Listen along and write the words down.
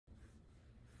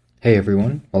Hey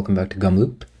everyone, welcome back to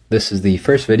Gumloop. This is the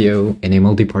first video in a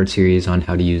multi-part series on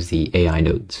how to use the AI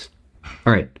nodes.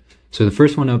 Alright, so the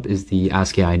first one up is the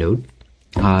Ask AI node.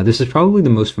 This is probably the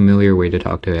most familiar way to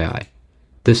talk to AI.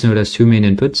 This node has two main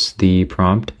inputs, the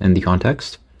prompt and the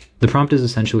context. The prompt is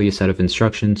essentially a set of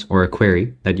instructions or a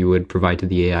query that you would provide to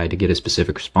the AI to get a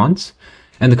specific response,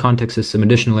 and the context is some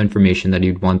additional information that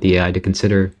you'd want the AI to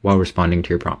consider while responding to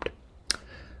your prompt.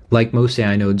 Like most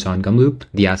AI nodes on Gumloop,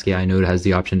 the Ask AI node has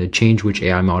the option to change which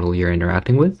AI model you're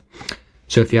interacting with.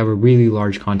 So if you have a really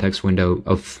large context window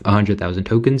of 100,000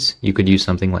 tokens, you could use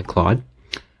something like Claude.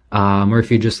 Or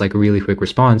if you just like a really quick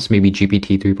response, maybe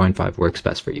GPT 3.5 works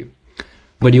best for you.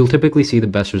 But you'll typically see the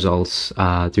best results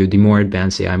through the more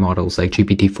advanced AI models like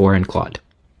GPT-4 and Claude.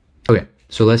 Okay,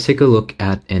 so let's take a look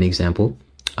at an example.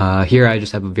 Here I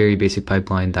just have a very basic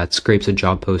pipeline that scrapes a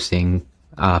job posting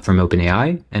from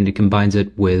OpenAI, and it combines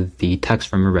it with the text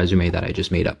from a resume that I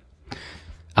just made up.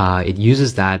 It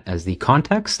uses that as the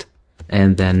context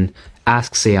and then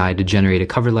asks AI to generate a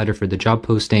cover letter for the job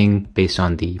posting based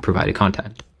on the provided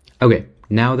content. Okay,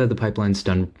 now that the pipeline's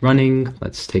done running,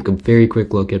 let's take a very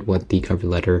quick look at what the cover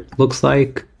letter looks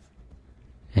like.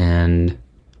 And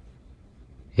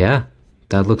yeah,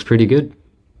 that looks pretty good.